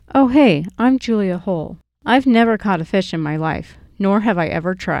Oh hey, I'm Julia Hull. I've never caught a fish in my life, nor have I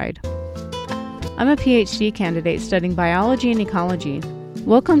ever tried. I'm a PhD candidate studying biology and ecology.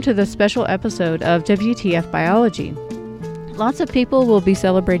 Welcome to this special episode of WTF Biology. Lots of people will be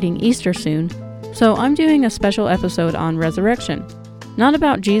celebrating Easter soon, so I'm doing a special episode on resurrection. Not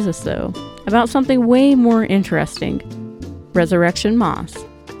about Jesus though, about something way more interesting. Resurrection moths.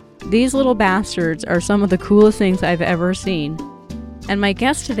 These little bastards are some of the coolest things I've ever seen. And my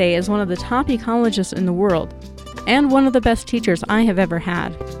guest today is one of the top ecologists in the world, and one of the best teachers I have ever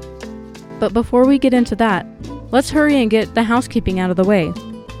had. But before we get into that, let's hurry and get the housekeeping out of the way.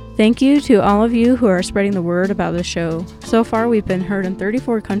 Thank you to all of you who are spreading the word about the show. So far we've been heard in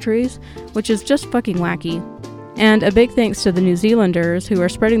 34 countries, which is just fucking wacky. And a big thanks to the New Zealanders who are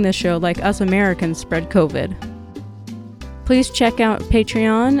spreading this show like us Americans spread COVID. Please check out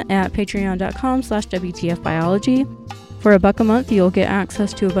Patreon at patreon.com/WTFbiology. For $1 a month, you'll get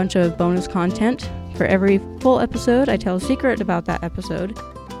access to a bunch of bonus content. For every full episode, I tell a secret about that episode.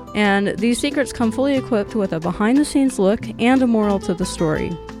 And these secrets come fully equipped with a behind-the-scenes look and a moral to the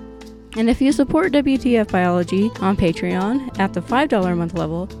story. And if you support WTF Biology on Patreon at the $5 a month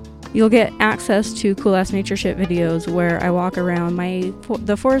level, you'll get access to cool-ass nature shit videos where I walk around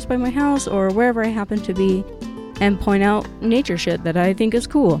the forest by my house or wherever I happen to be and point out nature shit that I think is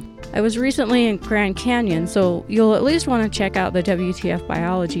cool. I was recently in Grand Canyon, so you'll at least want to check out the WTF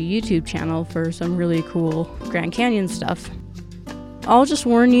Biology YouTube channel for some really cool Grand Canyon stuff. I'll just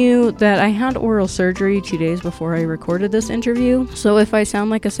warn you that I had oral surgery 2 days before I recorded this interview, so if I sound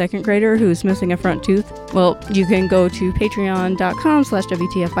like a second grader who's missing a front tooth, well, you can go to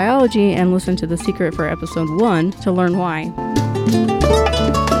patreon.com/WTFbiology and listen to The Secret for episode 1 to learn why.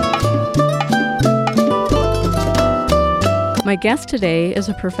 My guest today is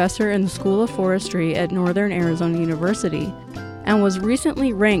a professor in the School of Forestry at Northern Arizona University and was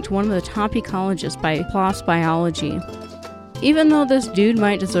recently ranked one of the top ecologists by PLOS Biology. Even though this dude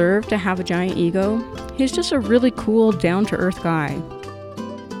might deserve to have a giant ego, he's just a really cool, down-to-earth guy.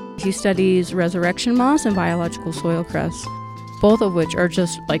 He studies resurrection moss and biological soil crusts, both of which are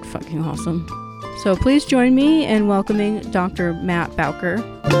just, like, fucking awesome. So please join me in welcoming Dr. Matt Bowker.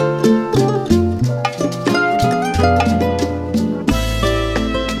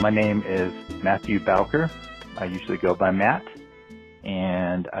 My name is Matthew Bowker. I usually go by Matt,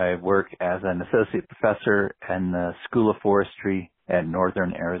 and I work as an associate professor in the School of Forestry at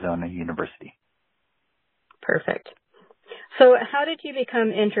Northern Arizona University. Perfect. So how did you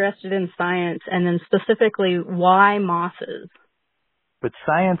become interested in science, and then specifically why mosses? With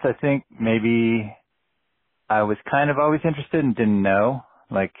science, I think maybe I was kind of always interested and didn't know.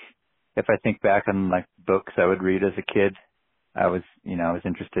 Like, if I think back on like books I would read as a kid, I was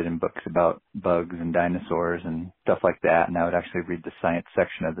interested in books about bugs and dinosaurs and stuff like that, and I would actually read the science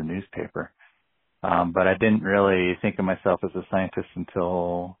section of the newspaper. But I didn't really think of myself as a scientist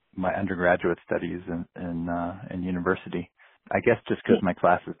until my undergraduate studies in university. I guess just because my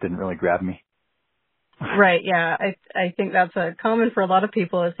classes didn't really grab me. Right, yeah. I think that's common for a lot of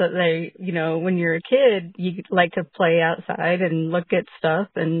people is that they, when you're a kid, you like to play outside and look at stuff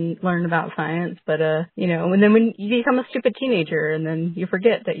and learn about science. But, and then when you become a stupid teenager and then you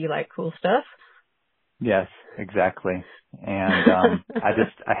forget that you like cool stuff. Yes, exactly. And, I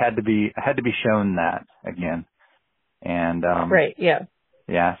had to be shown that again. And, right, yeah.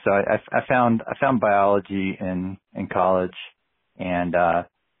 Yeah, so I found biology in college, and,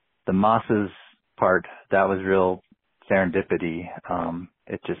 the mosses part, that was real serendipity.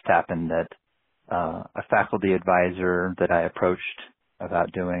 It just happened that a faculty advisor that I approached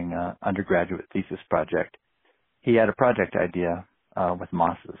about doing an undergraduate thesis project, he had a project idea with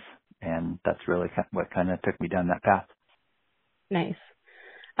mosses, and that's really what kind of took me down that path. Nice.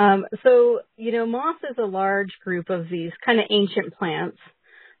 So, moss is a large group of these kind of ancient plants.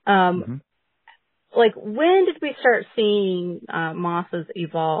 Like, when did we start seeing mosses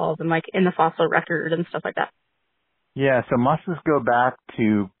evolve and, like, in the fossil record and stuff like that? Yeah, so mosses go back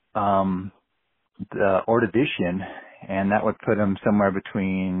to the Ordovician, and that would put them somewhere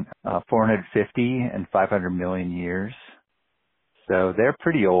between 450 and 500 million years. So they're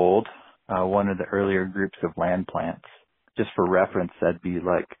pretty old, one of the earlier groups of land plants. Just for reference, that'd be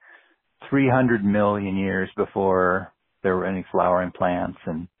like 300 million years before there were any flowering plants,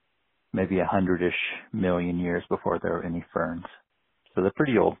 and maybe 100-ish million years before there were any ferns. So they're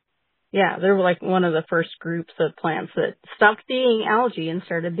pretty old. Yeah, they were like one of the first groups of plants that stopped being algae and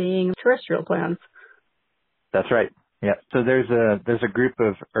started being terrestrial plants. That's right. Yeah. So there's a group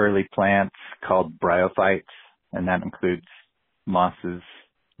of early plants called bryophytes, and that includes mosses,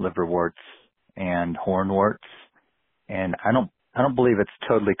 liverworts, and hornworts. And I don't I don't believe it's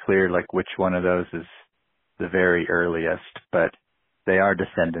totally clear like which one of those is the very earliest, but they are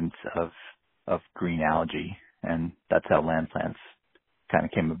descendants of green algae, and that's how land plants kind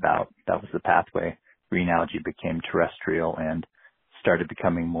of came about. That was the pathway. Green algae became terrestrial and started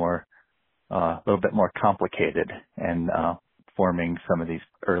becoming a little bit more complicated and forming some of these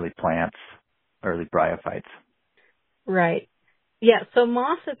early plants, early bryophytes. Right. Yeah, so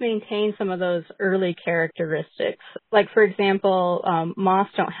moss have maintained some of those early characteristics. Like, for example, moss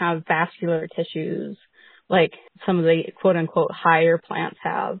don't have vascular tissues like some of the quote-unquote higher plants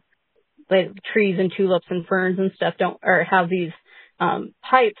have. Like trees and tulips and ferns and stuff don't, or have these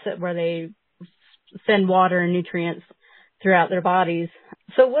pipes where they send water and nutrients throughout their bodies.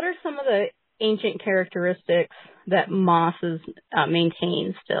 So what are some of the ancient characteristics that mosses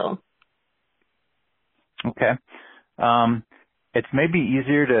maintain still? Okay. It's maybe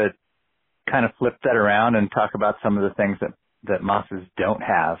easier to kind of flip that around and talk about some of the things that mosses don't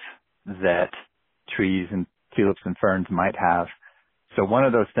have that trees and tulips and ferns might have. So one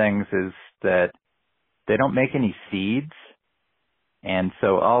of those things is that they don't make any seeds. And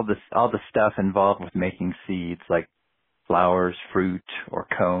so all the stuff involved with making seeds, like flowers, fruit, or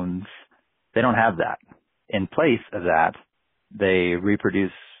cones, they don't have that. In place of that, they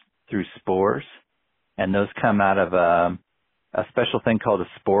reproduce through spores, and those come out of a special thing called a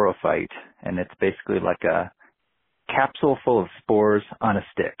sporophyte, and it's basically like a capsule full of spores on a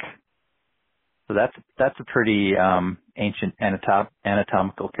stick. So that's a pretty ancient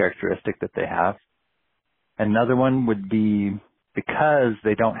anatomical characteristic that they have. Another one would be because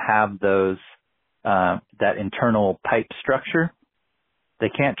they don't have those that internal pipe structure, they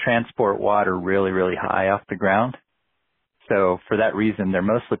can't transport water really, really high off the ground. So for that reason, they're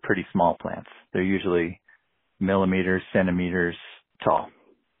mostly pretty small plants. They're usually millimeters, centimeters tall.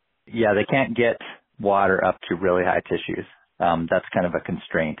 Yeah, they can't get water up to really high tissues. That's kind of a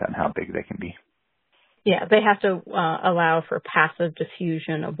constraint on how big they can be. Yeah, they have to allow for passive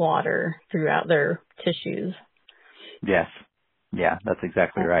diffusion of water throughout their tissues. Yes. Yeah, that's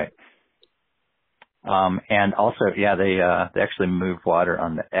exactly right. And also, yeah, they actually move water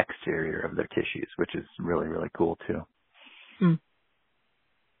on the exterior of their tissues, which is really, really cool too. Hmm.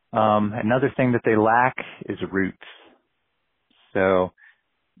 Another thing that they lack is roots. So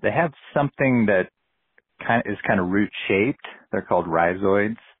they have something that is kind of root shaped. They're called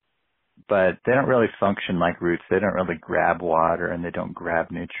rhizoids, but they don't really function like roots. They don't really grab water and they don't grab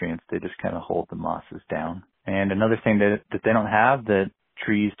nutrients. They just kind of hold the mosses down. And another thing that they don't have that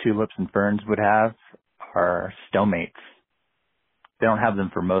trees, tulips, and ferns would have are stomates. They don't have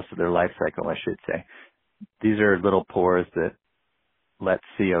them for most of their life cycle, I should say. These are little pores that let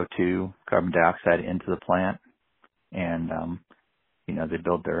CO2, carbon dioxide, into the plant, and they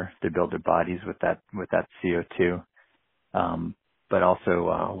build their bodies with that CO2. But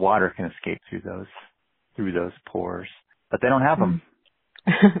also water can escape through those pores, but they don't have them.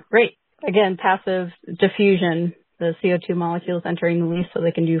 Right. Again, passive diffusion. The CO2 molecules entering the leaf so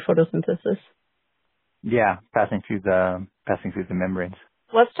they can do photosynthesis. Yeah, passing through the membranes.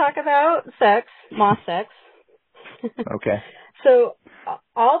 Let's talk about sex, moss sex. Okay. So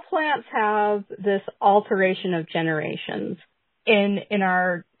all plants have this alteration of generations. In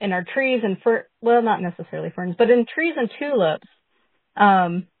our trees and not necessarily ferns, but in trees and tulips,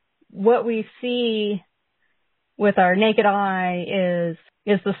 what we see with our naked eye is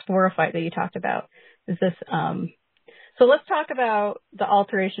the sporophyte that you talked about. Is this? So let's talk about the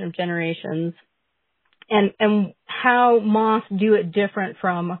alteration of generations and how moss do it different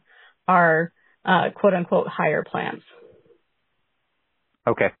from our quote unquote higher plants.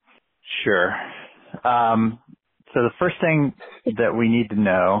 Okay, sure. So the first thing that we need to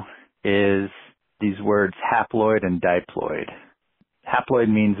know is these words haploid and diploid. Haploid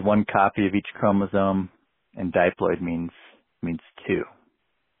means one copy of each chromosome, and diploid means two.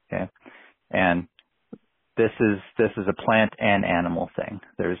 Okay, and this is a plant and animal thing.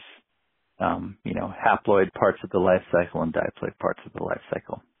 There's haploid parts of the life cycle and diploid parts of the life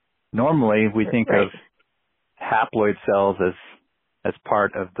cycle. Normally, we think of haploid cells as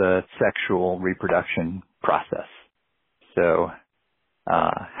part of the sexual reproduction process. So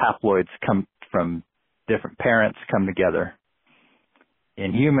haploids come from different parents come together.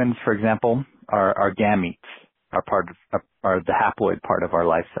 In humans, for example, our gametes are the haploid part of our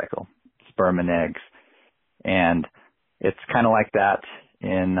life cycle, sperm and eggs. And it's kind of like that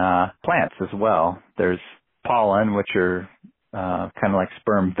in plants as well. There's pollen, which are kind of like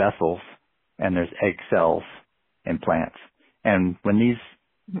sperm vessels, and there's egg cells in plants. And when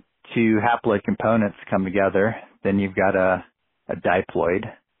these two haploid components come together, then you've got a diploid,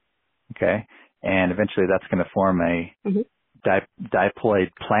 okay? And eventually that's going to form a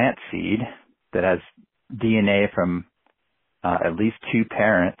diploid plant seed that has DNA from at least two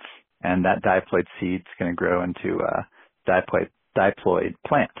parents, and that diploid seed's going to grow into a diploid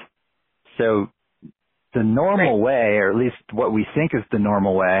plant. So the normal way, or at least what we think is the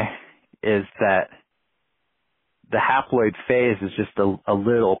normal way, is that the haploid phase is just a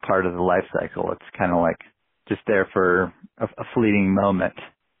little part of the life cycle. It's kind of like just there for a fleeting moment.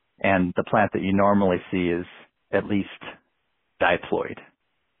 And the plant that you normally see is at least diploid.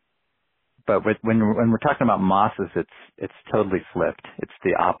 But when we're talking about mosses, it's totally flipped. It's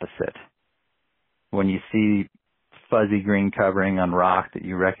the opposite. When you see fuzzy green covering on rock that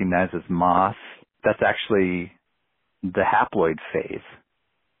you recognize as moss, that's actually the haploid phase.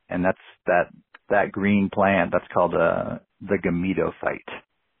 And that's that green plant, that's called the gametophyte.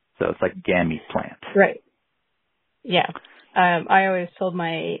 So it's like gamete plant. Right. Yeah. I always told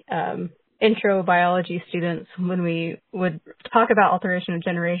my intro biology students when we would talk about alteration of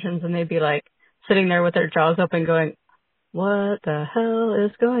generations, and they'd be like sitting there with their jaws open going, what the hell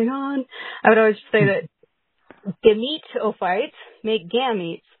is going on? I would always say that gametophytes make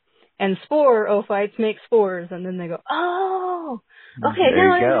gametes and sporophytes make spores. And then they go, oh, okay, there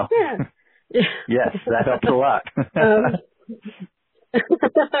now you I go. understand. Yes, that helps a lot.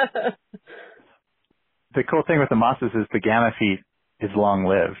 The cool thing with the mosses is the gametophyte is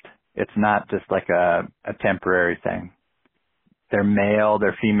long-lived. It's not just like a temporary thing. They're male,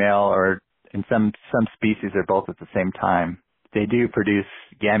 they're female, or in some species they're both at the same time. They do produce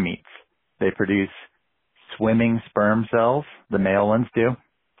gametes. They produce swimming sperm cells, the male ones do,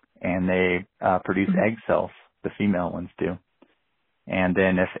 and they produce egg cells, the female ones do. And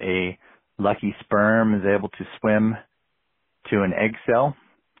then if a lucky sperm is able to swim to an egg cell,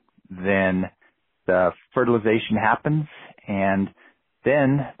 then the fertilization happens, and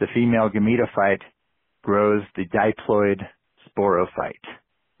then the female gametophyte grows the diploid sporophyte,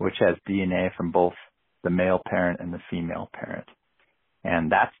 which has DNA from both the male parent and the female parent.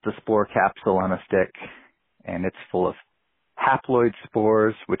 And that's the spore capsule on a stick, and it's full of haploid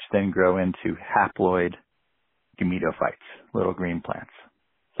spores, which then grow into haploid gametophytes, little green plants.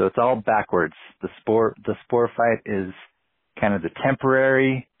 So it's all backwards. The sporophyte is kind of the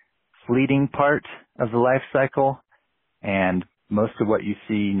temporary, fleeting part of the life cycle, and most of what you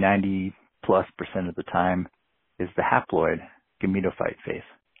see, 90+% of the time, is the haploid gametophyte phase.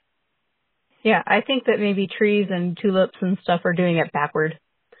 Yeah, I think that maybe trees and tulips and stuff are doing it backward.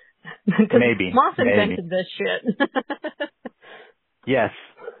 Maybe. Moss invented this shit. Yes.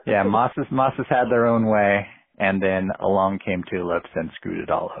 Yeah, mosses had their own way, and then along came tulips and screwed it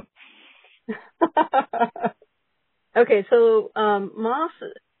all up. Okay, so moss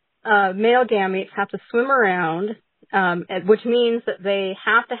male gametes have to swim around, which means that they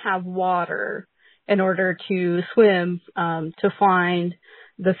have to have water in order to swim to find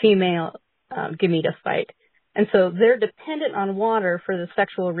the female gametophyte. And so they're dependent on water for the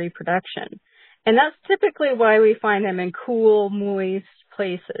sexual reproduction. And that's typically why we find them in cool, moist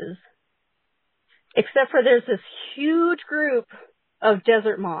places. Except for there's this huge group of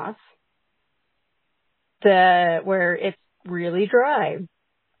desert moss where it's really dry.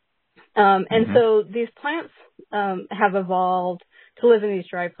 And so these plants have evolved to live in these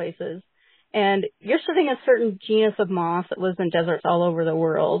dry places. And you're studying a certain genus of moss that lives in deserts all over the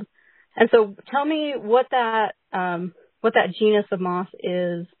world. And so tell me what that genus of moss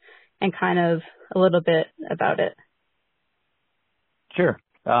is and kind of a little bit about it. Sure.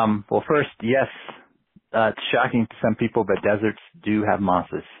 Well, first, yes, it's shocking to some people, but deserts do have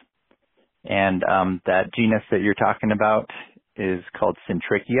mosses. And that genus that you're talking about is called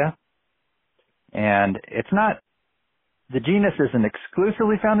Centrichia. And the genus isn't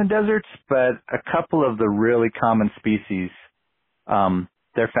exclusively found in deserts, but a couple of the really common species,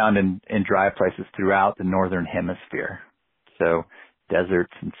 they're found in dry places throughout the northern hemisphere. So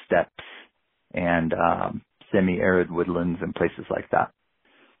deserts and steppes and semi-arid woodlands and places like that.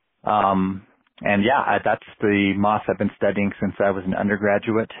 And yeah, that's the moss I've been studying since I was an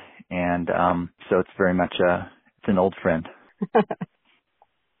undergraduate. And so it's very much it's an old friend.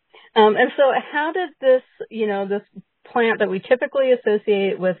 And so how did this plant that we typically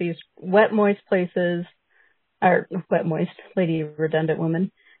associate with these wet, moist places, or wet, moist, lady redundant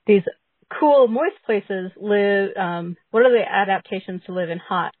woman, these cool, moist places live, what are the adaptations to live in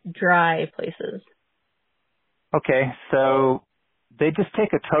hot, dry places? Okay, so they just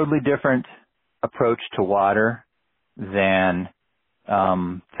take a totally different approach to water than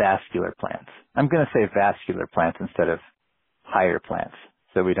vascular plants. I'm going to say vascular plants instead of higher plants,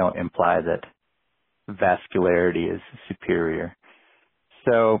 so we don't imply that vascularity is superior.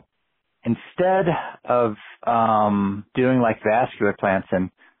 So instead of doing like vascular plants and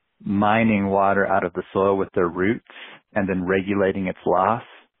mining water out of the soil with their roots and then regulating its loss,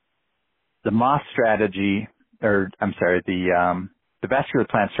 the moss strategy, the vascular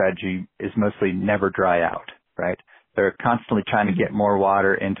plant strategy is mostly never dry out, right? They're constantly trying to get more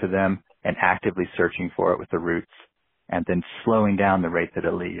water into them and actively searching for it with the roots and then slowing down the rate that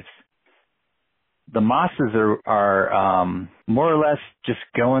it leaves. The mosses are more or less just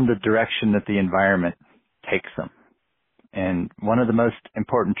going the direction that the environment takes them. And one of the most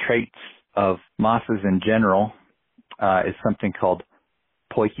important traits of mosses in general is something called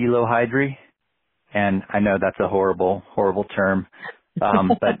poikilohydry. And I know that's a horrible, horrible term.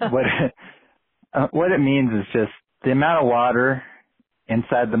 But what it means is just the amount of water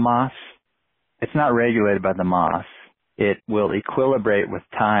inside the moss, it's not regulated by the moss. It will equilibrate with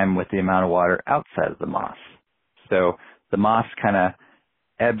time with the amount of water outside of the moss. So the moss kind of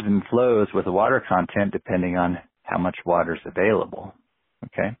ebbs and flows with the water content depending on how much water is available.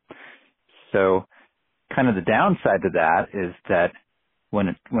 Okay? So kind of the downside to that is that when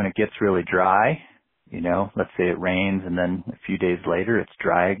it gets really dry, let's say it rains and then a few days later it's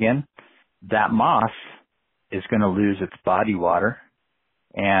dry again, that moss is going to lose its body water.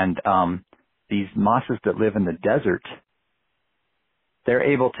 And these mosses that live in the desert, they're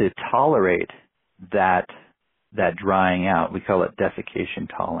able to tolerate that drying out. We call it desiccation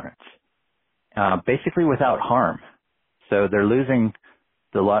tolerance, basically without harm. So they're losing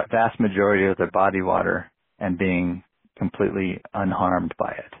the vast majority of their body water and being completely unharmed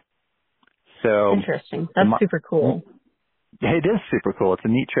by it. So interesting. That's super cool. It is super cool. It's a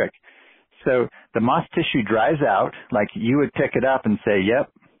neat trick. So the moss tissue dries out, like you would pick it up and say,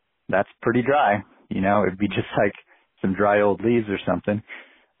 yep, that's pretty dry. It'd be just like some dry old leaves or something.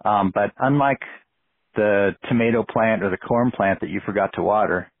 But unlike the tomato plant or the corn plant that you forgot to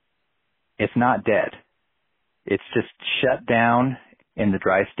water, it's not dead. It's just shut down in the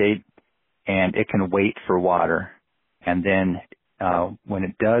dry state and it can wait for water. And then when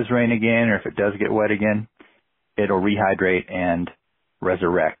it does rain again, or if it does get wet again, it'll rehydrate and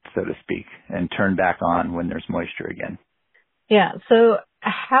resurrect, so to speak, and turn back on when there's moisture again. Yeah. So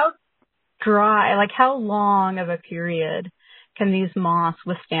how dry, like how long of a period can these moss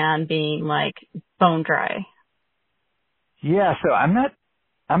withstand being like bone dry? Yeah. So I'm not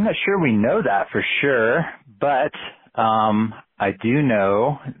sure we know that for sure, but I do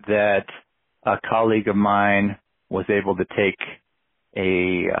know that a colleague of mine was able to take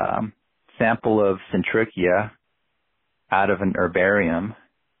a sample of Centrichia out of an herbarium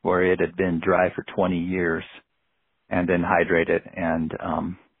where it had been dry for 20 years and then hydrate it and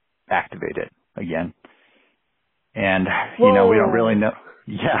activate it again. And, we don't really know.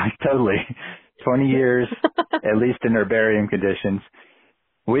 Yeah, totally. 20 years, at least in herbarium conditions.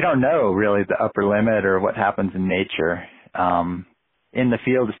 We don't know really the upper limit or what happens in nature. In the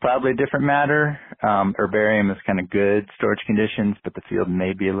field is probably a different matter. Herbarium is kind of good storage conditions, but the field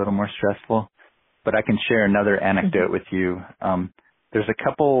may be a little more stressful. But I can share another anecdote with you. There's a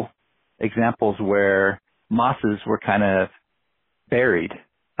couple examples where mosses were kind of buried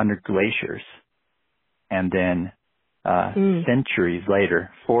under glaciers. And then centuries later,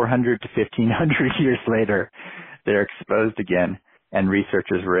 400 to 1,500 years later, they're exposed again. And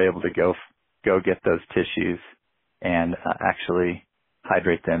researchers were able to go get those tissues and actually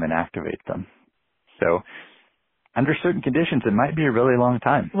hydrate them and activate them. So under certain conditions, it might be a really long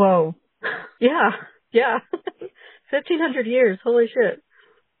time. Whoa. Yeah. 1,500 years. Holy shit.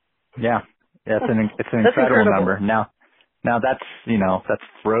 Yeah. It's an incredible number. Now that's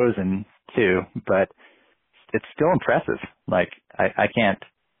frozen too, but it's still impressive. Like I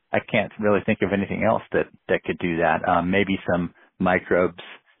can't really think of anything else that could do that. Maybe some microbes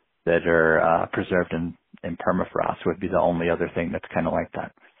that are preserved in permafrost would be the only other thing that's kind of like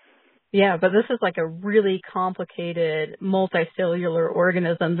that. Yeah, but this is like a really complicated multicellular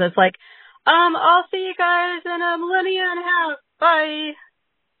organism that's like, I'll see you guys in a millennia and a half. Bye.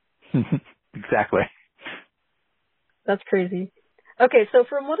 Exactly. That's crazy. Okay, so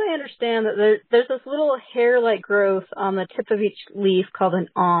from what I understand, that there's this little hair-like growth on the tip of each leaf called an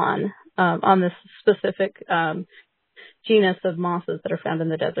awn, on this specific genus of mosses that are found in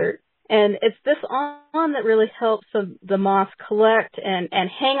the desert. And it's this awn that really helps the moss collect and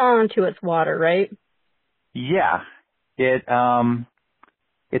hang on to its water, right? Yeah.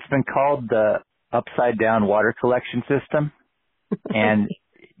 It's been called the upside down water collection system. And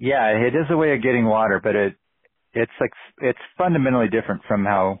yeah, it is a way of getting water, but it's fundamentally different from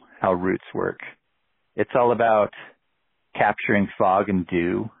how roots work. It's all about capturing fog and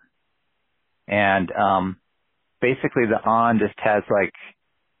dew. And basically the awn just has like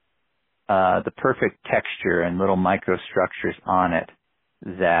the perfect texture and little microstructures on it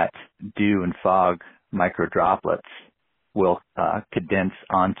that dew and fog microdroplets will condense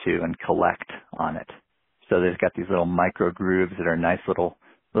onto and collect on it. So they've got these little micro grooves that are nice little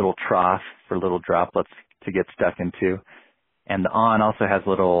troughs for little droplets to get stuck into. And the on also has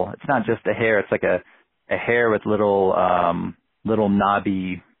it's not just a hair, it's like a hair with little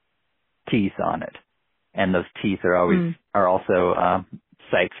knobby teeth on it. And those teeth are also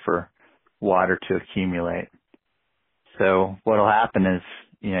sites for water to accumulate. So what'll happen is,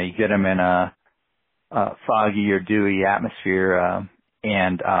 you get them in a foggy or dewy atmosphere,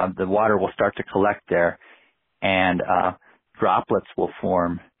 and the water will start to collect there, and droplets will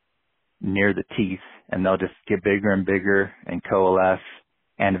form near the teeth, and they'll just get bigger and bigger and coalesce,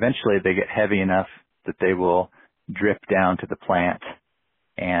 and eventually they get heavy enough that they will drip down to the plant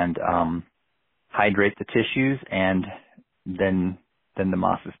and hydrate the tissues, and then the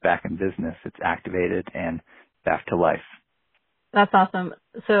moss is back in business. It's activated and back to life. That's awesome.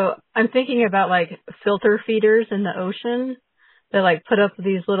 So I'm thinking about like filter feeders in the ocean that like put up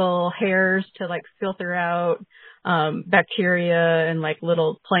these little hairs to like filter out bacteria and like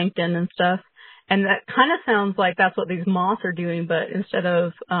little plankton and stuff. And that kind of sounds like that's what these moths are doing, but instead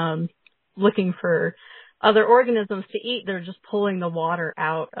of looking for other organisms to eat, they're just pulling the water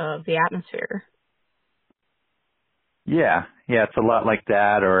out of the atmosphere. Yeah, it's a lot like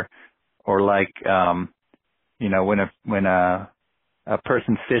that, or like when a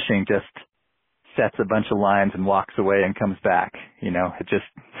person fishing just sets a bunch of lines and walks away and comes back. It just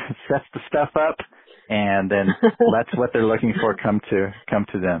sets the stuff up and then lets what they're looking for come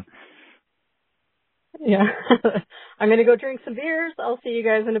to them. Yeah. I'm going to go drink some beers. I'll see you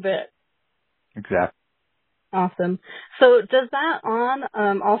guys in a bit. Exactly. Awesome. So does that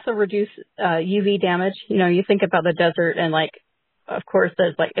also reduce UV damage? You think about the desert and like, of course,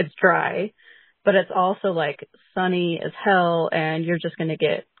 there's like, it's dry, but it's also like sunny as hell and you're just going to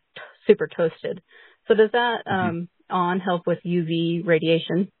get super toasted. So does that help with UV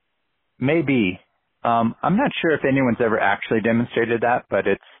radiation? Maybe. I'm not sure if anyone's ever actually demonstrated that, but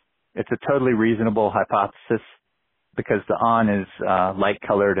it's a totally reasonable hypothesis because the on is light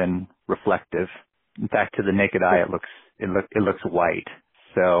colored and reflective. In fact, to the naked eye, it looks white.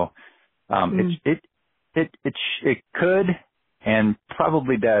 So it could and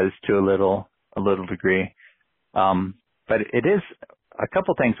probably does to a little degree. But it is a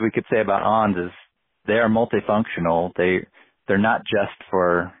couple things we could say about ons is they are multifunctional. They're not just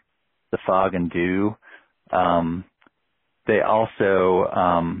for the fog and dew. They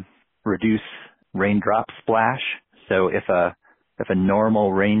also reduce raindrop splash. So if a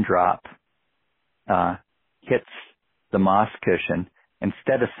normal raindrop hits the moss cushion,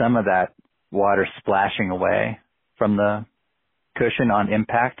 instead of some of that water splashing away from the cushion on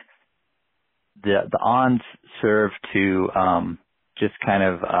impact, the ons serve to just kind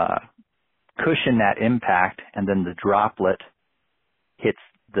of cushion that impact, and then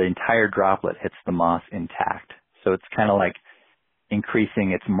the entire droplet hits the moss intact. So it's kind of like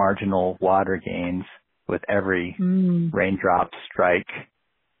increasing its marginal water gains with every raindrop strike.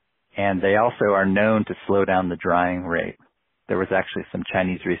 And they also are known to slow down the drying rate. There was actually some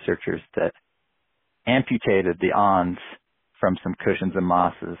Chinese researchers that amputated the ons from some cushions and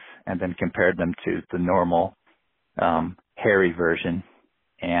mosses and then compared them to the normal hairy version.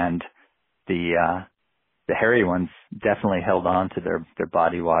 And the hairy ones definitely held on to their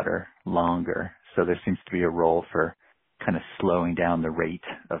body water longer. So there seems to be a role for kind of slowing down the rate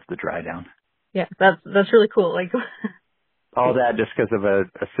of the dry down. Yeah, that's really cool. Like all that just because of a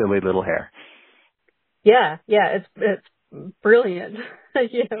silly little hair. Yeah, it's brilliant.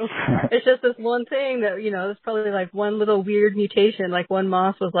 It's just this one thing that, it's probably like one little weird mutation. Like one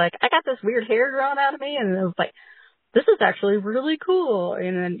moss was like, I got this weird hair growing out of me. And it was like, this is actually really cool.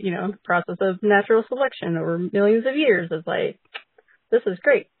 And then, the process of natural selection over millions of years is like, this is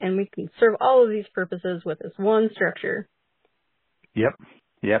great. And we can serve all of these purposes with this one structure. Yep.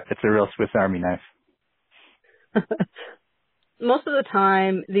 It's a real Swiss Army knife. Most of the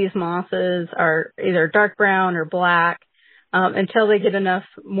time, these mosses are either dark brown or black until they get enough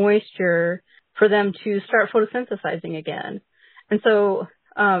moisture for them to start photosynthesizing again. And so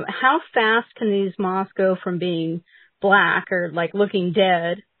how fast can these moss go from being black or like looking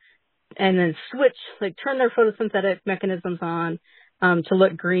dead and then switch, like turn their photosynthetic mechanisms on to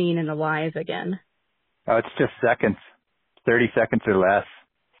look green and alive again? Oh, it's just seconds, 30 seconds or less.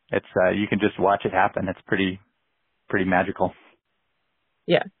 It's you can just watch it happen. It's pretty magical.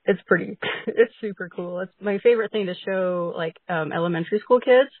 Yeah, it's super cool. It's my favorite thing to show like elementary school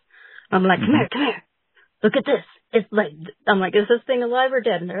kids. I'm like, come here, look at this. it's like, I'm like, is this thing alive or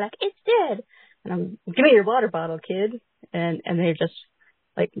dead? And they're like, it's dead. And I'm, give me your water bottle, kid. And they're just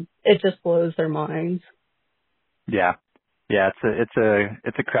like, it just blows their minds. Yeah. Yeah,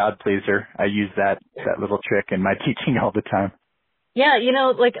 it's a crowd pleaser. I use that little trick in my teaching all the time. Yeah,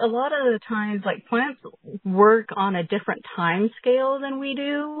 like a lot of the times, like plants work on a different time scale than we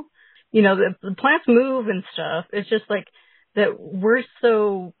do. The plants move and stuff. It's just like that we're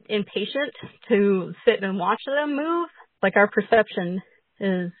so impatient to sit and watch them move. Like our perception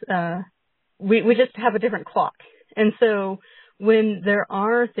is, we just have a different clock. And so when there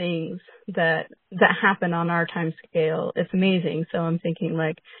are things that happen on our time scale, it's amazing. So I'm thinking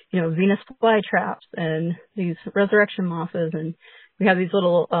like, Venus flytraps and these resurrection mosses, and we have these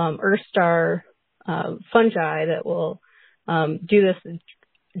little earth star fungi that will do this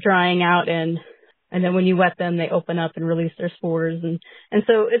drying out, and then when you wet them, they open up and release their spores, and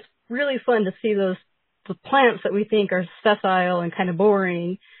so it's really fun to see the plants that we think are sessile and kind of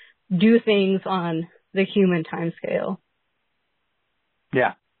boring do things on the human time scale.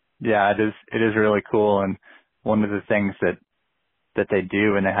 Yeah, it is really cool, and one of the things that they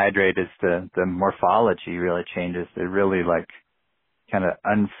do when they hydrate is the morphology really changes. They really like kind of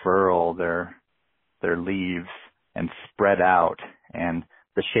unfurl their leaves and spread out, and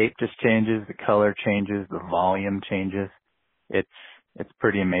the shape just changes, the color changes, the volume changes. It's a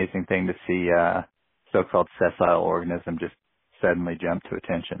pretty amazing thing to see so-called sessile organism just suddenly jump to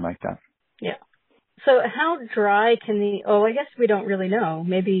attention like that. Yeah. So how dry can I guess we don't really know.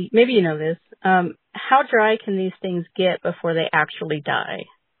 Maybe you know this. How dry can these things get before they actually die?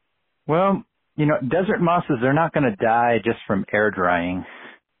 Well, desert mosses, they're not going to die just from air drying.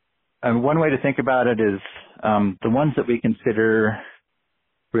 And one way to think about it is the ones that we consider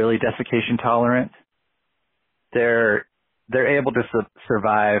really desiccation tolerant, they're able to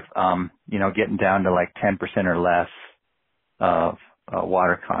survive, getting down to like 10% or less of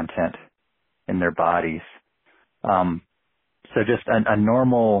water content in their bodies. So just a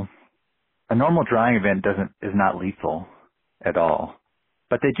normal drying event is not lethal at all.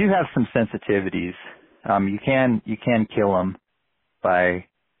 But they do have some sensitivities. You can kill them by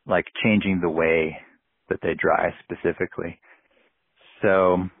like changing the way that they dry specifically.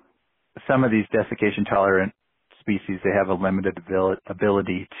 So some of these desiccation tolerant species, they have a limited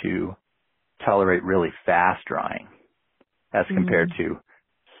ability to tolerate really fast drying as compared to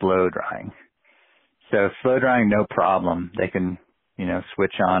slow drying. So slow drying, no problem. They can,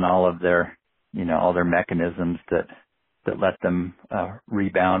 switch on all of their, all their mechanisms that let them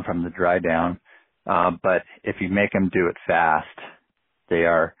rebound from the dry down. But if you make them do it fast, they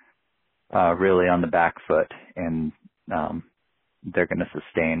are really on the back foot, and they're going to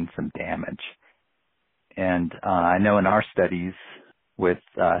sustain some damage. And I know in our studies with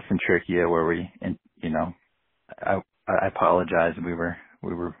Centrichia, where I apologize, we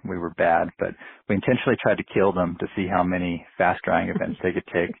were bad, but we intentionally tried to kill them to see how many fast drying events they could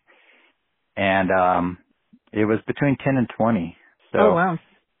take. And it was between 10 and 20. So, oh, wow.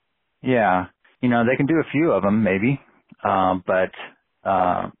 Yeah. They can do a few of them maybe, but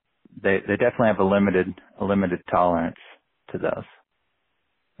they definitely have a limited tolerance to those.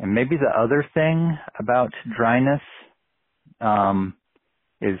 And maybe the other thing about dryness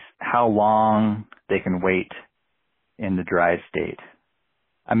is how long they can wait in the dry state.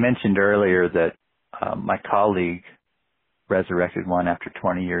 I mentioned earlier that my colleague resurrected one after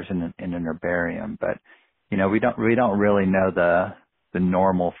 20 years in an herbarium, but we don't really know the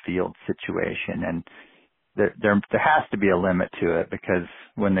normal field situation, and there has to be a limit to it, because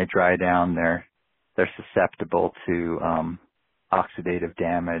when they dry down, they're susceptible to oxidative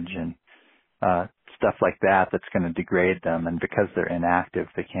damage and stuff like that's going to degrade them, and because they're inactive,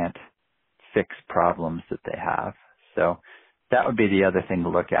 they can't fix problems that they have. So that would be the other thing to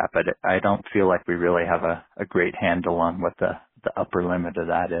look at, but I don't feel like we really have a great handle on what the upper limit of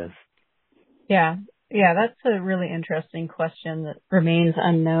that is. Yeah, that's a really interesting question that remains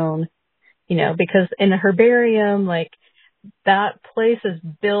unknown, because in a herbarium, like, that place is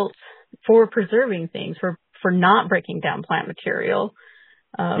built for preserving things, for not breaking down plant material.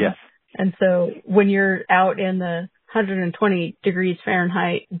 Yes. And so when you're out in the 120 degrees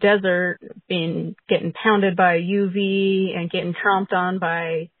Fahrenheit desert, getting pounded by UV and getting tromped on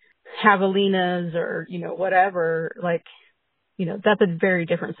by javelinas or, whatever, like, that's a very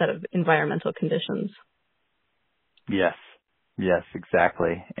different set of environmental conditions. Yes,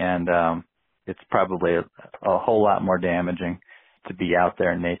 exactly. And it's probably a whole lot more damaging to be out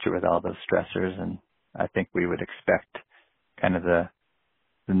there in nature with all those stressors. And I think we would expect kind of the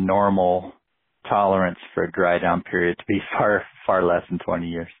normal tolerance for a dry down period to be far, far less than 20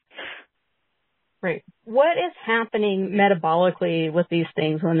 years. Right. What is happening metabolically with these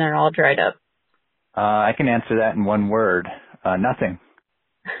things when they're all dried up? I can answer that in one word. Nothing.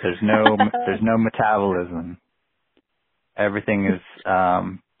 There's no metabolism. Everything is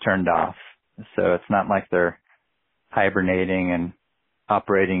turned off. So it's not like they're hibernating and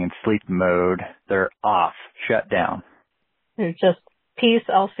operating in sleep mode. They're off, shut down. It's just, peace,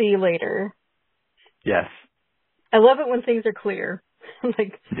 I'll see you later. Yes. I love it when things are clear.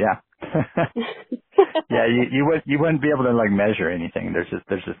 Like, yeah. Yeah, you wouldn't be able to like measure anything.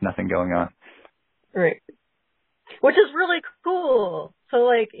 There's just nothing going on. Right. Which is really cool. So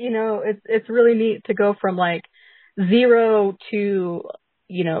like, it's really neat to go from like 0 to,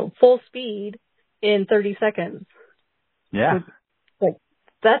 full speed in 30 seconds. Yeah. Like,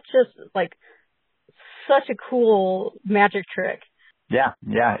 that's just like such a cool magic trick. Yeah,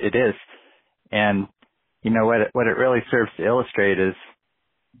 it is. And what it really serves to illustrate is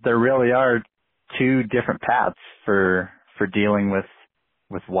there really are two different paths for dealing with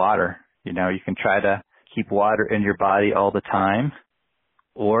water. You can try to keep water in your body all the time,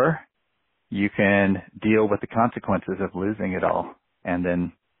 or you can deal with the consequences of losing it all and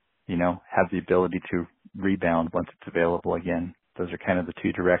then, have the ability to rebound once it's available again. Those are kind of the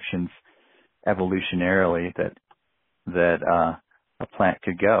two directions evolutionarily that a plant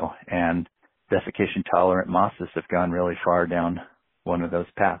could go. And desiccation tolerant mosses have gone really far down one of those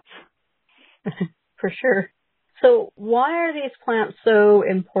paths. For sure. So why are these plants so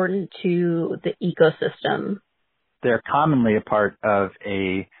important to the ecosystem? They're commonly a part of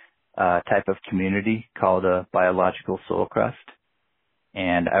a type of community called a biological soil crust.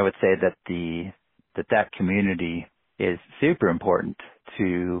 And I would say that that community is super important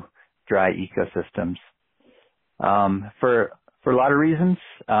to dry ecosystems for a lot of reasons.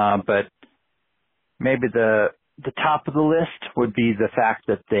 But maybe the top of the list would be the fact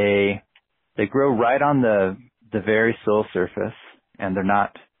that they grow right on the very soil surface, and they're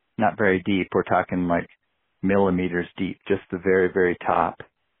not very deep. We're talking like millimeters deep, just the very, very top.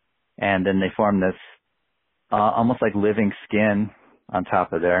 And then they form this almost like living skin on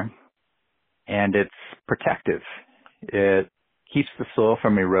top of there. And it's protective. It keeps the soil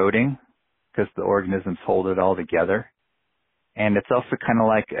from eroding because the organisms hold it all together. And it's also kind of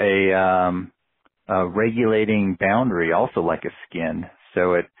like a regulating boundary, also like a skin.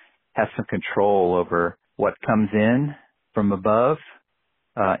 So it has some control over what comes in from above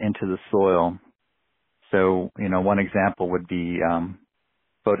into the soil. So, one example would be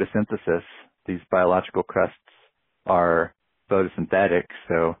photosynthesis. These biological crusts are photosynthetic,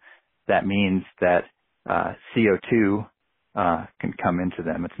 so that means that CO2 can come into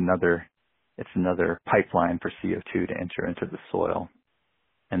them. It's another pipeline for CO2 to enter into the soil.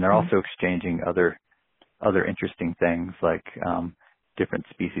 And they're also exchanging other interesting things like different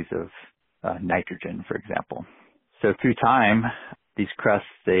species of nitrogen, for example. So through time, these crusts,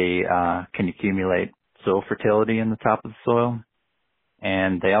 they can accumulate soil fertility in the top of the soil,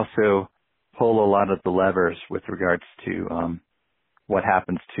 and they also pull a lot of the levers with regards to what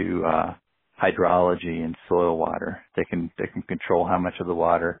happens to hydrology and soil water. They can control how much of the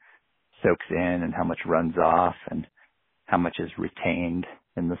water soaks in and how much runs off and how much is retained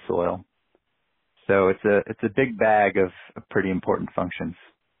in the soil. So it's a big bag of pretty important functions,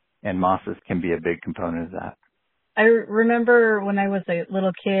 and mosses can be a big component of that. I remember when I was a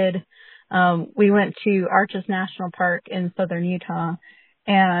little kid, we went to Arches National Park in southern Utah,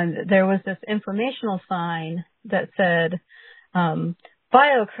 and there was this informational sign that said,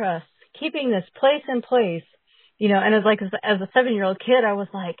 BioCrust, keeping this place in place, and as a 7-year-old kid, I was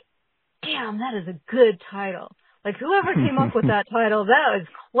like, damn, that is a good title. Like, whoever came up with that title, that is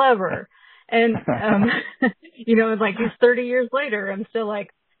clever. And, like these 30 years later, I'm still like,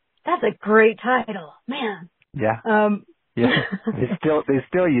 that's a great title, man. Yeah. Yeah. They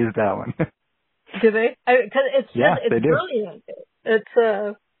still use that one. Do they? Cause it's brilliant.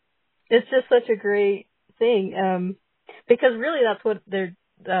 It's just such a great thing. Because really that's what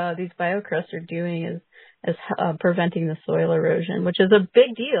these biocrusts are doing is preventing the soil erosion, which is a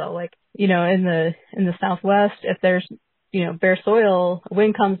big deal. Like, in the Southwest, if there's, bare soil,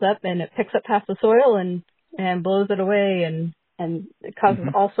 wind comes up and it picks up half the soil and blows it away and it causes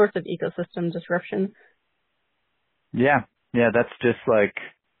all sorts of ecosystem disruption. Yeah. Yeah. That's just like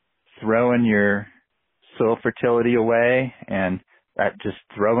throwing your soil fertility away and just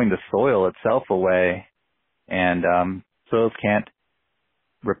throwing the soil itself away. And soils can't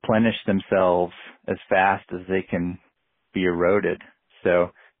replenish themselves as fast as they can be eroded.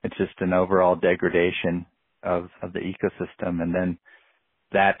 So it's just an overall degradation of the ecosystem. And then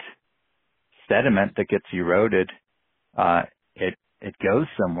that sediment that gets eroded, it it goes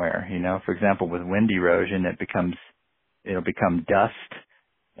somewhere. For example, with wind erosion, it'll become dust,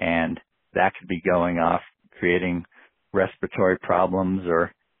 and that could be going off, creating respiratory problems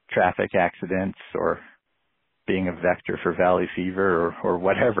or traffic accidents or being a vector for valley fever or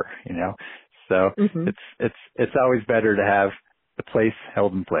whatever, So Mm-hmm. it's always better to have the place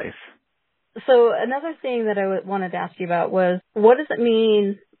held in place. So another thing that I wanted to ask you about was, what does it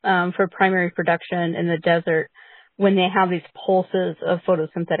mean for primary production in the desert when they have these pulses of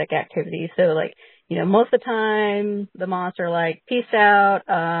photosynthetic activity? So like, most of the time the moths are like, peace out,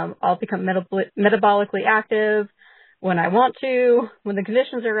 I'll become metabolically active when I want to, when the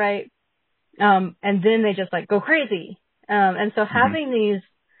conditions are right. And then they just like go crazy. And so having these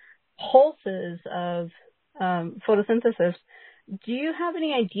pulses of photosynthesis, do you have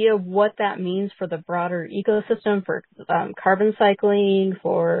any idea what that means for the broader ecosystem, for carbon cycling,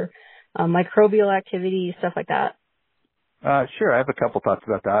 for microbial activity, stuff like that? Sure. I have a couple thoughts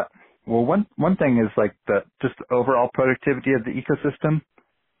about that. Well, one thing is like just the overall productivity of the ecosystem.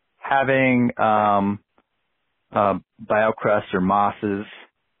 Having biocrusts or mosses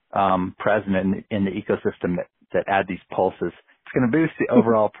present in the ecosystem that add these pulses, it's going to boost the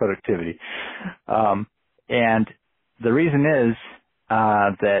overall productivity. And the reason is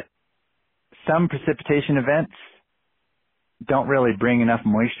that some precipitation events don't really bring enough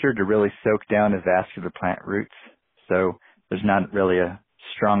moisture to really soak down the vascular plant roots. So there's not really a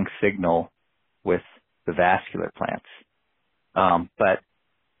strong signal with the vascular plants. But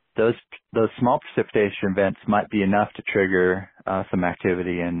those small precipitation events might be enough to trigger some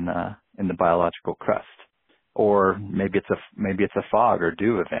activity in the biological crust. Or maybe it's a fog or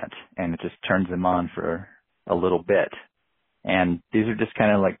dew event, and it just turns them on for a little bit. And these are just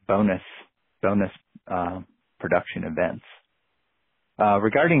kind of like bonus production events.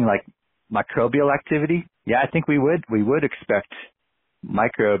 Regarding like microbial activity, yeah, I think we would expect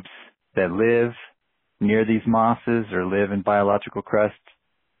microbes that live near these mosses or live in biological crust.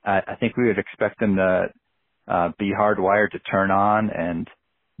 I think we would expect them to be hardwired to turn on and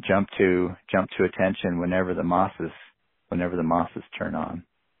jump to attention whenever the mosses turn on.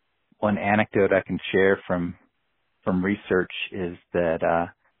 One anecdote I can share from research is that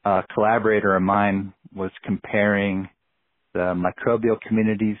a collaborator of mine was comparing the microbial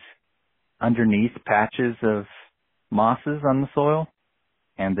communities underneath patches of mosses on the soil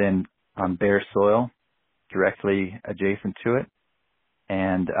and then on bare soil directly adjacent to it.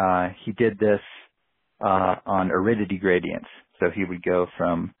 And he did this on aridity gradients. So he would go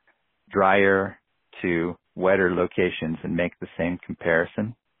from drier to wetter locations and make the same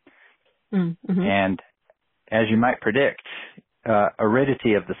comparison. Mm-hmm. And as you might predict,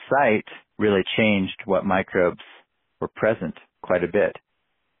 aridity of the site really changed what microbes were present quite a bit,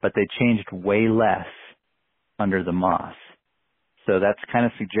 but they changed way less under the moss. So that kind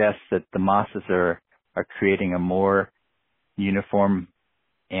of suggests that the mosses are creating a more uniform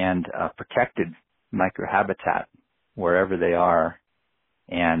and protected microhabitat wherever they are,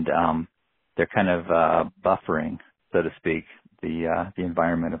 and they're kind of buffering, so to speak, the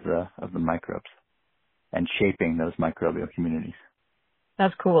environment of the microbes and shaping those microbial communities.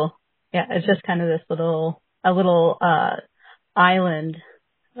 That's cool. Yeah, it's just kind of this little island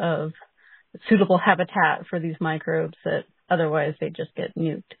of suitable habitat for these microbes that otherwise they just get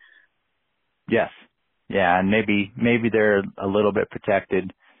nuked. Yes. Yeah, and maybe they're a little bit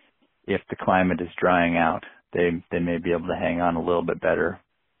protected if the climate is drying out. They may be able to hang on a little bit better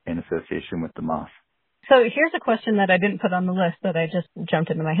in association with the moss. So here's a question that I didn't put on the list that I just jumped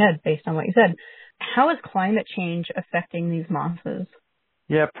into my head based on what you said. How is climate change affecting these mosses?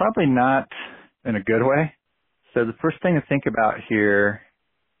 Yeah, probably not in a good way. So the first thing to think about here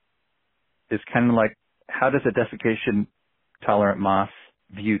is kind of like, how does a desiccation-tolerant moss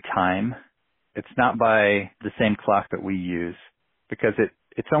view time? It's not by the same clock that we use, because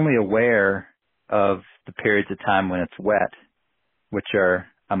it's only aware of the periods of time when it's wet, which are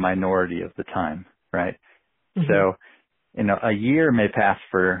a minority of the time, right? Mm-hmm. So, a year may pass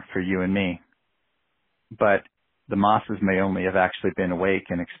for you and me, but the mosses may only have actually been awake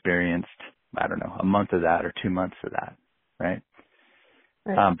and experienced, I don't know, a month of that or 2 months of that, right?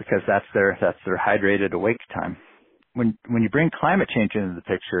 Right. Because that's their hydrated awake time. When you bring climate change into the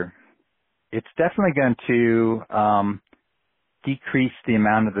picture, it's definitely going to decrease the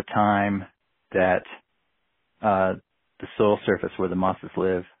amount of the time that the soil surface where the mosses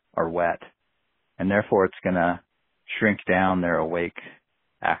live are wet, and therefore it's going to shrink down their awake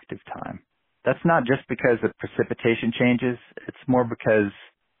active time. That's not just because of precipitation changes. It's more because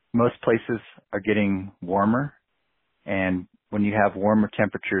most places are getting warmer, and when you have warmer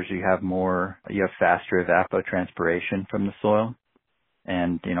temperatures, you have faster evapotranspiration from the soil.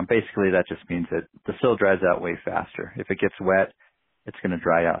 And, basically that just means that the soil dries out way faster. If it gets wet, it's going to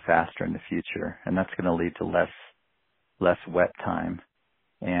dry out faster in the future, and that's going to lead to less wet time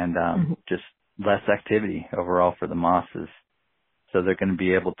and just less activity overall for the mosses. So they're not going to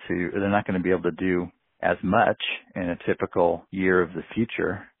be able to do as much in a typical year of the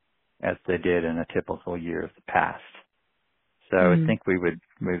future as they did in a typical year of the past. So I think we would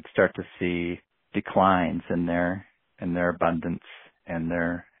start to see declines in their abundance and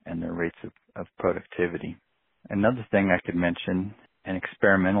their rates of productivity. Another thing I could mention, an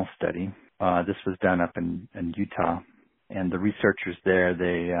experimental study. This was done up in Utah, and the researchers there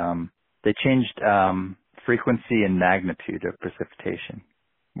they changed frequency and magnitude of precipitation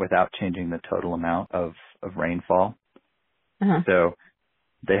without changing the total amount of rainfall. So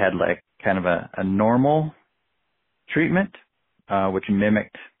they had like kind of a normal treatment, which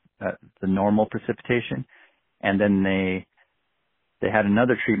mimicked the normal precipitation, and then they had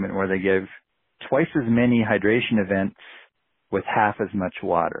another treatment where they gave twice as many hydration events with half as much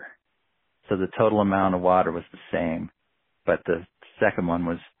water. So the total amount of water was the same, but the second one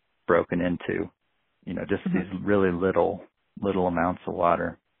was broken into, just these really little amounts of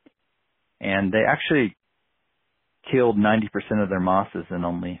water. And they actually killed 90% of their mosses in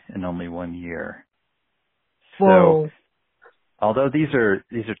only 1 year. Whoa. So although these are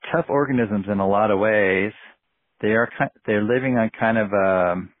tough organisms in a lot of ways, they're living on kind of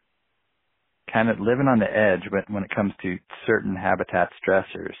living on the edge when it comes to certain habitat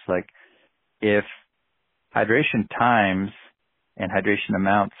stressors. Like if hydration times and hydration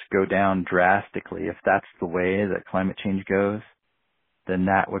amounts go down drastically, if that's the way that climate change goes, then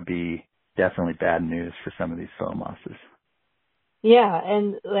that would be definitely bad news for some of these soil mosses. Yeah,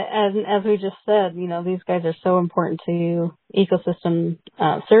 and as we just said, these guys are so important to ecosystem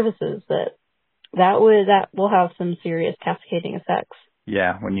services that will have some serious cascading effects.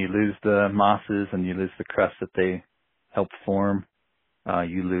 Yeah, when you lose the mosses and you lose the crust that they help form,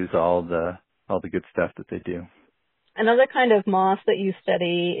 you lose all the good stuff that they do. Another kind of moss that you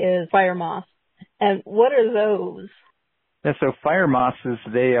study is fire moss. And what are those? Yeah, so fire mosses,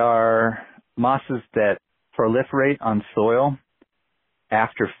 they are mosses that proliferate on soil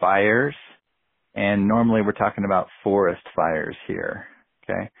after fires, and normally we're talking about forest fires here.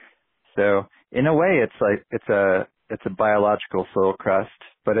 Okay, so in a way, it's a biological soil crust,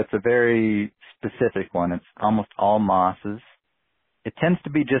 but it's a very specific one. It's almost all mosses. It tends to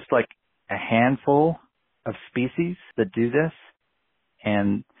be just like a handful of species that do this,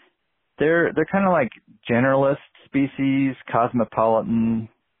 and they're kind of like generalist species, cosmopolitan.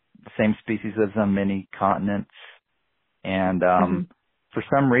 The same species lives on many continents, and for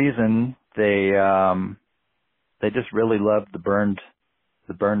some reason they just really love the burned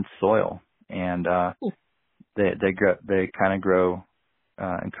soil, and they kind of grow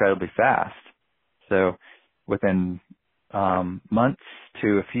incredibly fast. So within months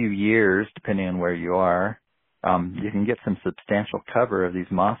to a few years, depending on where you are, you can get some substantial cover of these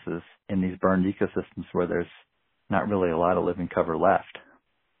mosses in these burned ecosystems where there's not really a lot of living cover left.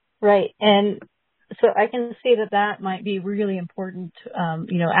 Right. And so I can see that might be really important,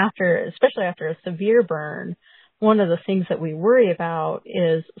 especially after a severe burn. One of the things that we worry about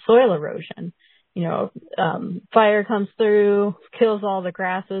is soil erosion. Fire comes through, kills all the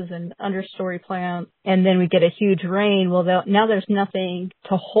grasses and understory plants, and then we get a huge rain. Well, now there's nothing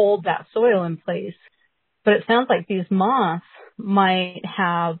to hold that soil in place. But it sounds like these moss might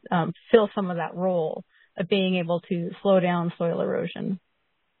have fill some of that role of being able to slow down soil erosion.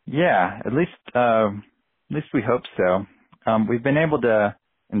 Yeah, at least we hope so. We've been able to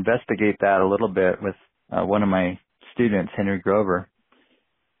investigate that a little bit with one of my students, Henry Grover.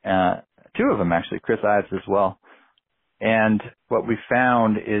 Two of them actually, Chris Ives as well. And what we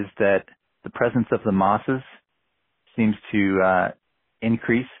found is that the presence of the mosses seems to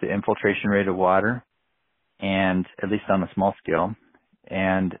increase the infiltration rate of water, and at least on a small scale.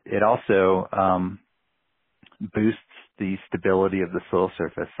 And it also boosts the stability of the soil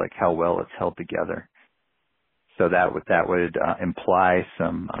surface, like how well it's held together. So that would imply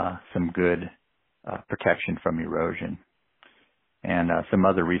some good protection from erosion. And some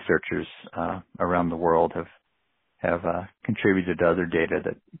other researchers around the world have contributed to other data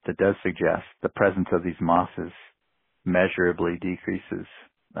that does suggest the presence of these mosses measurably decreases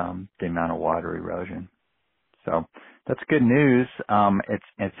the amount of water erosion. So that's good news.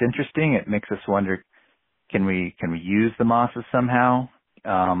 It's interesting. It makes us wonder, can we use the mosses somehow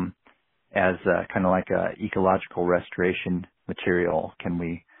as kind of like a ecological restoration material? Can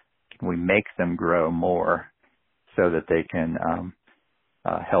we make them grow more so that they can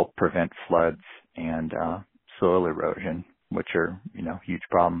help prevent floods and soil erosion? which are, huge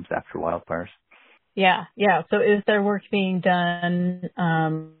problems after wildfires. Yeah. So is there work being done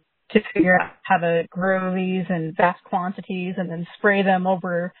to figure out how to grow these in vast quantities and then spray them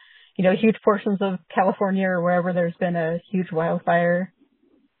over, huge portions of California or wherever there's been a huge wildfire?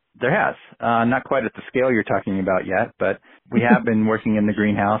 There has. Not quite at the scale you're talking about yet, but we have been working in the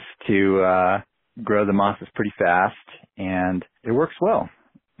greenhouse to grow the mosses pretty fast, and it works well.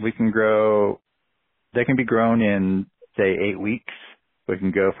 They can be grown in, say, 8 weeks. We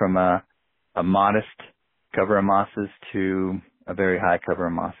can go from a modest cover of mosses to a very high cover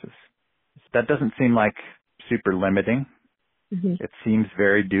of mosses. That doesn't seem like super limiting. Mm-hmm. It seems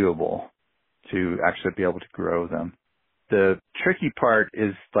very doable to actually be able to grow them. The tricky part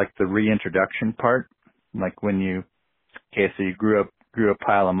is like the reintroduction part. Like so you grew a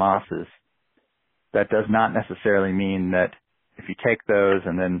pile of mosses. That does not necessarily mean that if you take those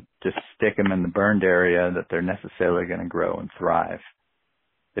and then just stick them in the burned area that they're necessarily going to grow and thrive.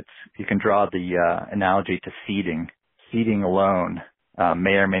 You can draw the analogy to seeding. Seeding alone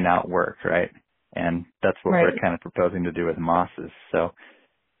may or may not work, right? And that's what we're kind of proposing to do with mosses. So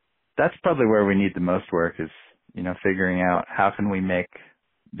that's probably where we need the most work is, figuring out how can we make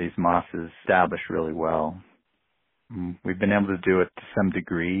these mosses establish really well. We've been able to do it to some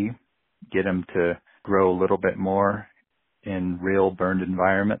degree, get them to grow a little bit more in real burned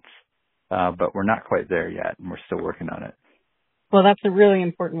environments, but we're not quite there yet, and we're still working on it. Well, that's a really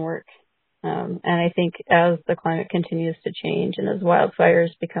important work. And I think as the climate continues to change and as wildfires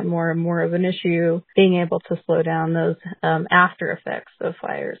become more and more of an issue, being able to slow down those after effects of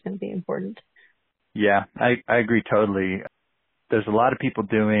fire is going to be important. Yeah, I agree totally. There's a lot of people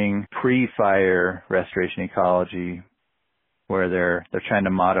doing pre-fire restoration ecology where they're trying to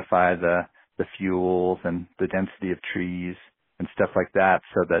modify the fuels and the density of trees and stuff like that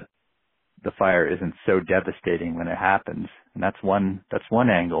so that the fire isn't so devastating when it happens. And that's one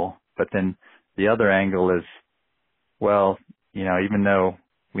angle. But then the other angle is, well, even though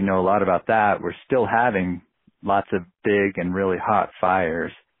we know a lot about that, we're still having lots of big and really hot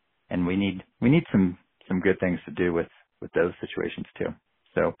fires, and we need some good things to do with those situations too.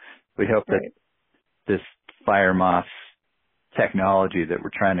 So we hope that this fire moss technology that we're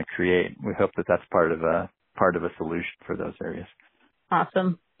trying to create, we hope that that's part of a solution for those areas.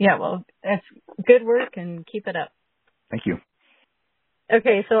 Awesome. Yeah, well, it's good work and keep it up. Thank you.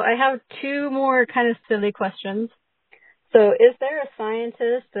 Okay, so I have 2 more kind of silly questions. So is there a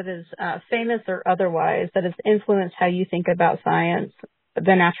scientist that is famous or otherwise that has influenced how you think about science,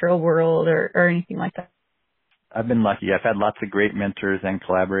 the natural world, or anything like that? I've been lucky. I've had lots of great mentors and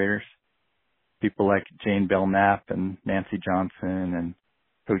collaborators, people like Jane Belknap and Nancy Johnson, and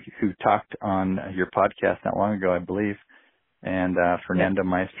who talked on your podcast not long ago, I believe, and Fernando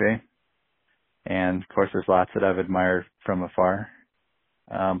Maestre. And, of course, there's lots that I've admired from afar.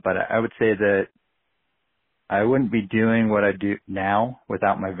 But I would say that I wouldn't be doing what I do now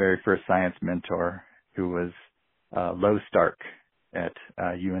without my very first science mentor, who was Lo Stark at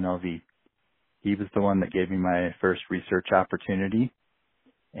UNLV. He was the one that gave me my first research opportunity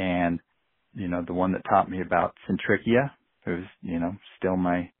and, the one that taught me about Centrichia, who's, still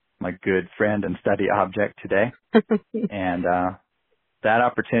my good friend and study object today. And that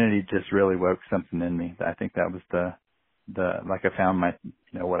opportunity just really woke something in me. I think that was I found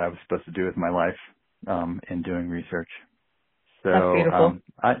what I was supposed to do with my life in doing research. So that's beautiful.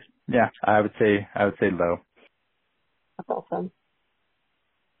 I would say Lo. That's awesome.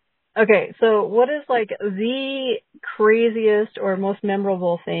 Okay, so what is the craziest or most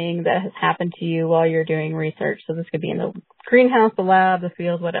memorable thing that has happened to you while you're doing research? So this could be in the greenhouse, the lab, the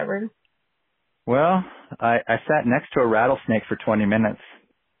field, whatever. Well, I sat next to a rattlesnake for 20 minutes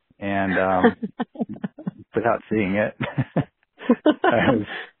and without seeing it.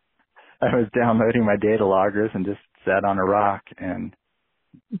 I was downloading my data loggers and just sat on a rock, and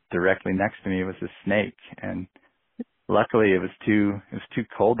directly next to me was a snake, and luckily it was too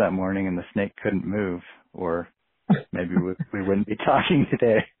cold that morning and the snake couldn't move, or maybe we wouldn't be talking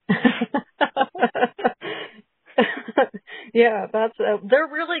today. Yeah, they're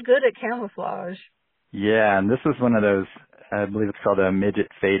really good at camouflage. Yeah, and this was one of those, I believe it's called a midget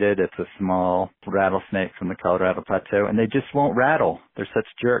faded. It's a small rattlesnake from the Colorado Plateau, and they just won't rattle. They're such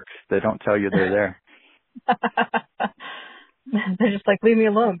jerks. They don't tell you they're there. They're just like, leave me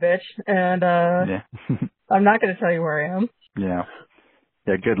alone, bitch. And I'm not going to tell you where I am. Yeah.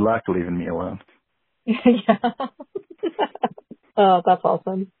 Yeah, good luck leaving me alone. Yeah. Oh, that's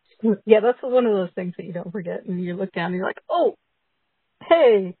awesome. Yeah, that's one of those things that you don't forget. And you look down and you're like, oh,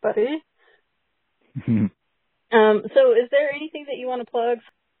 hey, buddy. So is there anything that you want to plug?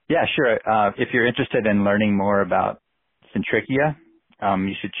 Yeah, sure. If you're interested in learning more about Centrichia,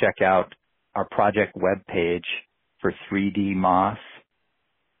 you should check out our project webpage for 3D Moss.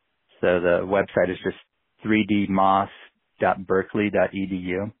 So the website is just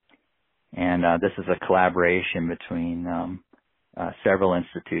 3dmoss.berkeley.edu. And this is a collaboration between several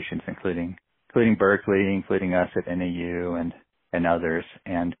institutions, including Berkeley, including us at NAU and others.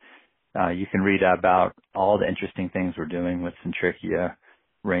 And you can read about all the interesting things we're doing with Centrichia,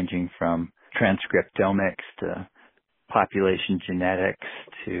 ranging from transcriptomics to population genetics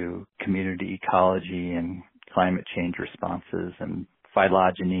to community ecology and climate change responses and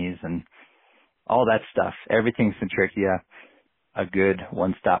phylogenies and all that stuff. Everything Centrichia. A good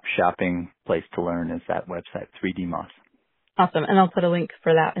one-stop shopping place to learn is that website, 3D Moss. Awesome. And I'll put a link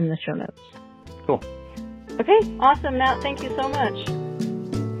for that in the show notes. Cool. Okay. Awesome, Matt. Thank you so much.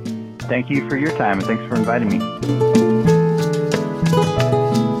 Thank you for your time, and thanks for inviting me.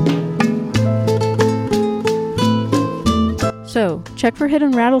 So, check for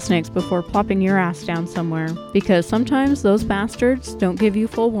hidden rattlesnakes before plopping your ass down somewhere, because sometimes those bastards don't give you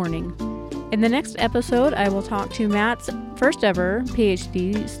full warning. In the next episode, I will talk to Matt's first ever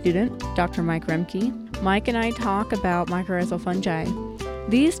PhD student, Dr. Mike Remke. Mike and I talk about mycorrhizal fungi.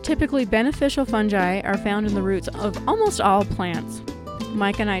 These typically beneficial fungi are found in the roots of almost all plants.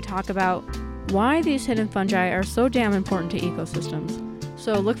 Mike and I talk about why these hidden fungi are so damn important to ecosystems.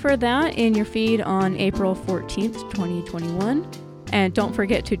 So look for that in your feed on April 14th, 2021. And don't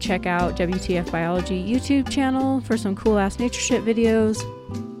forget to check out WTF Biology YouTube channel for some cool-ass nature shit videos.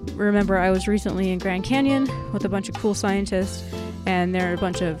 Remember, I was recently in Grand Canyon with a bunch of cool scientists, and there are a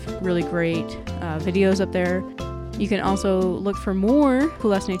bunch of really great videos up there. You can also look for more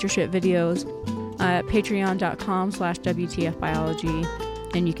cool-ass nature shit videos at patreon.com/WTFbiology,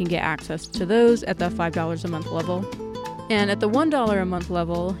 and you can get access to those at the $5 a month level. And at the $1 a month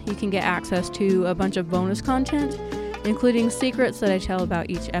level, you can get access to a bunch of bonus content, including secrets that I tell about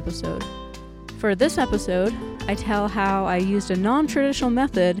each episode. For this episode, I tell how I used a non-traditional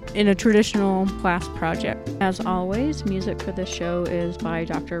method in a traditional class project. As always, music for this show is by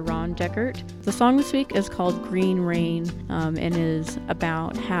Dr. Ron Deckert. The song this week is called Green Rain, and is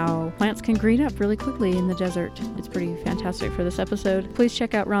about how plants can green up really quickly in the desert. It's pretty fantastic for this episode. Please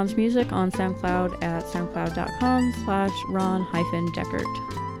check out Ron's music on SoundCloud at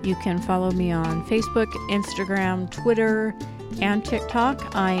soundcloud.com/Ron-Deckert. You can follow me on Facebook, Instagram, Twitter, and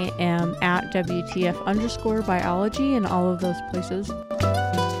TikTok. I am at WTF_biology in all of those places.